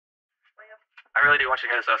I really do want you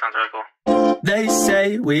to hear this, though. It sounds really cool. They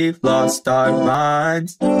say we've lost our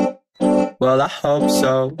minds. Well, I hope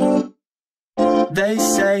so. They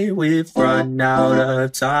say we've run out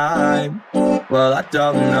of time. Well, I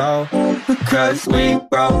don't know, 'cause we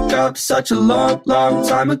broke up such a long, long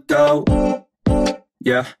time ago.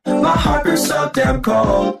 Yeah, my heart grew so damn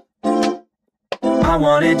cold. I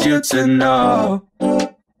wanted you to know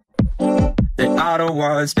that I don't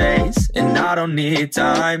want space and I don't need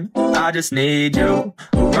time. I just need you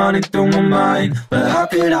running through my mind. But how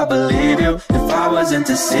could I believe you if I wasn't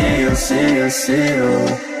to see you, see you, see you?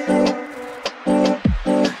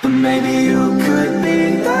 But maybe you could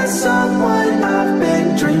be that someone I've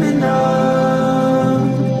been dreaming of.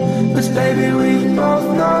 'Cause baby, we both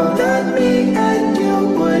know that me and you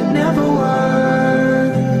would never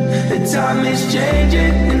work. The time is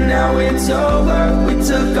changing and now it's over. We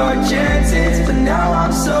took our chances, but now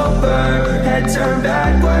I'm sober. Head turned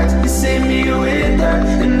backwards, you see me with her.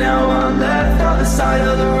 And now I'm left on the side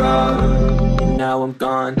of the road. Now I'm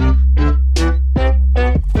gone.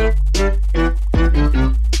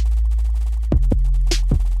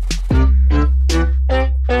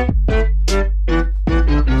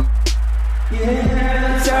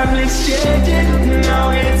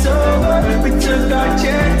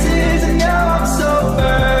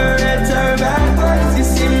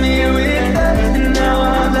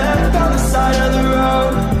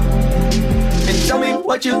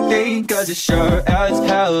 What you think, 'cause it sure as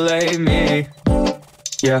hell ain't me.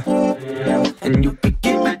 Yeah, and you can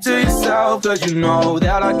keep it to yourself, 'cause you know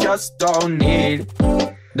that I just don't need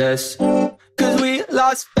this. 'Cause we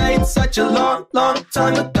lost faith such a long, long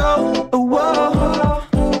time ago. Whoa,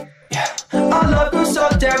 yeah, our love grew so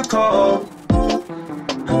damn cold.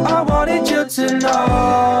 I wanted you to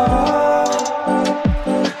know,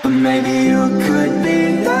 but maybe you could be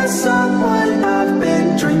that someone I've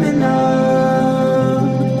been dreaming of.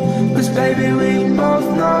 Baby, we both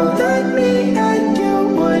know that me and you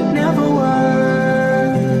would never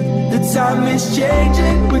work. The time is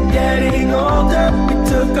changing, we're getting older. We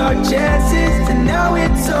took our chances and now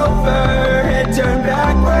it's over. Head turned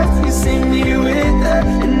backwards, you see me with her.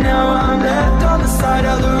 And now I'm left on the side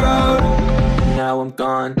of the road. Now I'm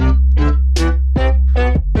gone.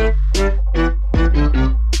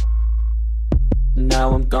 Now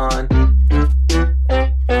I'm gone.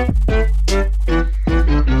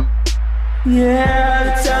 Yeah,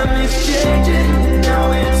 the time is changing,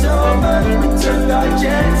 now it's over. We took our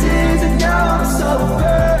chances and now I'm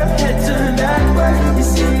sober. Head turned backwards, you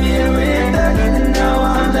see me with her. And now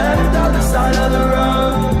I'm left on the side of the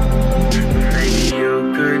road. Maybe you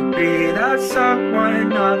could be that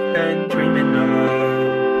someone I've been dreaming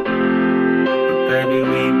of. But baby,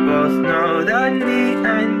 we both know that me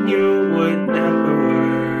and you would never work.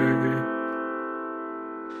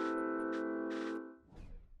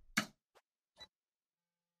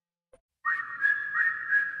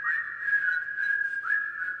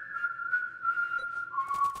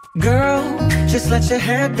 Girl, just let your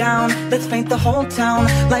hair down. Let's paint the whole town.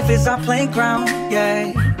 Life is our playground,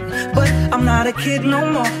 yeah. But I'm not a kid no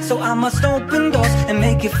more, so I must open doors and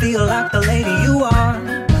make you feel like the lady you are.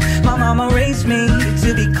 My mama raised me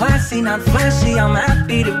to be classy, not flashy. I'm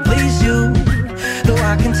happy to please you, though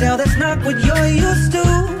I can tell that's not what you're used to.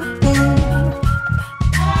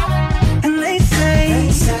 And they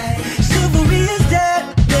say chivalry is dead,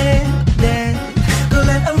 dead, dead. Girl,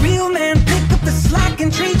 let a real man pick up the slack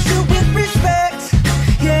and treat you with respect,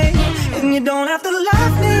 yeah. And you don't have to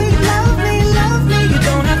love me, love me, love me. You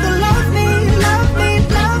don't have to love me, love me,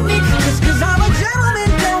 love me. Just 'cause I'm a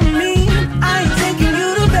gentleman don't mean I ain't taking you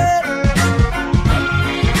to bed.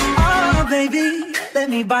 Oh baby, let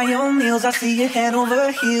me buy your meals. I see you head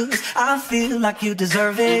over heels. I feel like you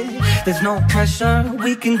deserve it. There's no pressure,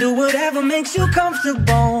 we can do whatever makes you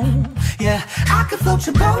comfortable. Yeah, I can float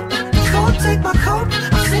your boat. Let's go take my coat.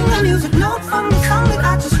 I'll sing a music note from the song that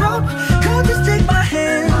I just wrote. Girl, just take my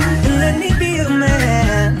hand and let me be a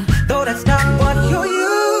man. Though that's not what you're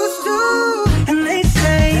used to. And they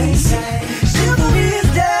say chivalry is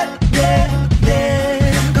dead, dead,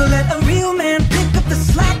 dead. Girl, let a real man pick up the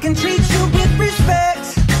slack and treat you with respect,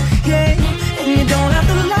 yeah. And you don't have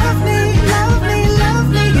to love me, love me, love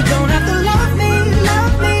me. You don't have to love me,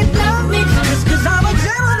 love me, love me. Just 'cause I'm a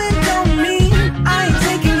gentleman don't mean I ain't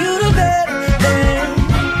taking you to bed, bed.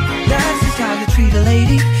 That's just how you treat a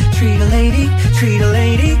lady, treat a lady, treat a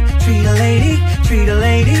lady, treat a lady, treat a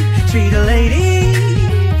lady, treat a lady.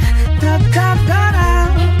 Da da da da.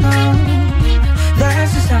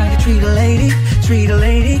 That's just how you treat a lady, treat a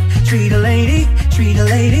lady, treat a lady, treat a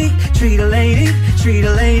lady, treat a lady, treat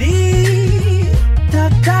a lady. Da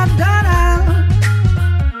da da da.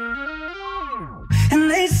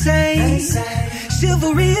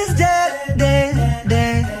 chivalry is dead, dead,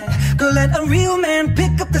 dead. Girl, let a real man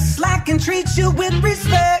pick up the slack and treat you with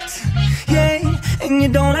respect. Yeah, and you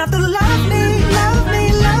don't have to love me, love me,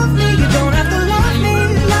 love me. You don't have to love me,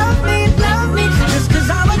 love me, love me. Just 'cause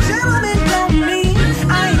I'm a gentleman don't mean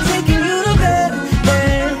I ain't taking you to bed,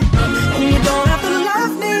 bed. And you don't have to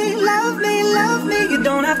love me, love me, love me. You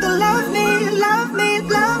don't have to love me, love me,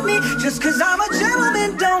 love me. Just 'cause I'm a gentleman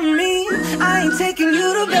don't mean I ain't taking you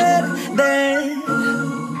to bed, bed.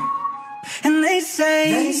 And they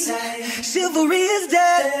say chivalry is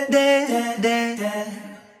dead, dead, dead, dead.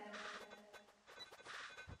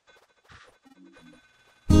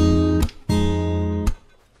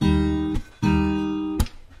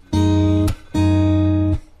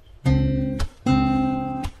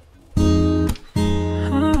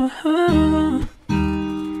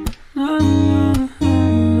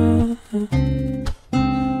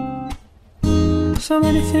 So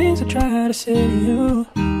many things I try to say to you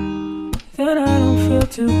that I don't feel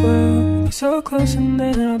too well. You're so close and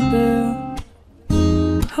then I bail.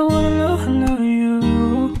 I wanna know you,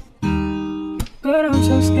 but I'm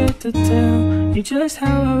so scared to tell you just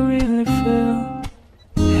how I really feel.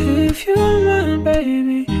 If you're mine,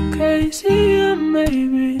 baby, crazy or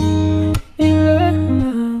maybe in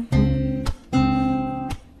love.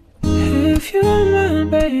 If you're mine,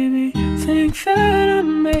 baby, think that I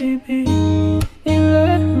may be in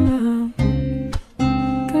love.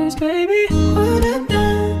 'Cause baby, what I've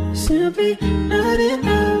done is simply not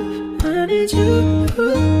enough. I need you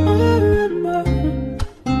more and more.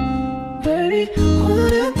 Baby,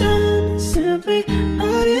 what I've done is simply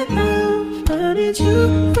not enough. I need you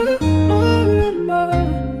more and more.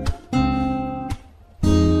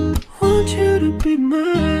 Want you to be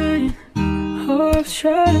mine. Oh, I've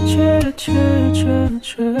tried.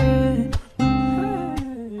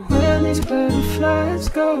 When these butterflies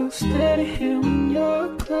go steady here when you're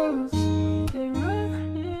close, they run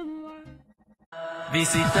in wild. Vi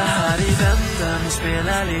sitter här i väntan och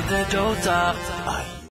spelar lite Growtopia.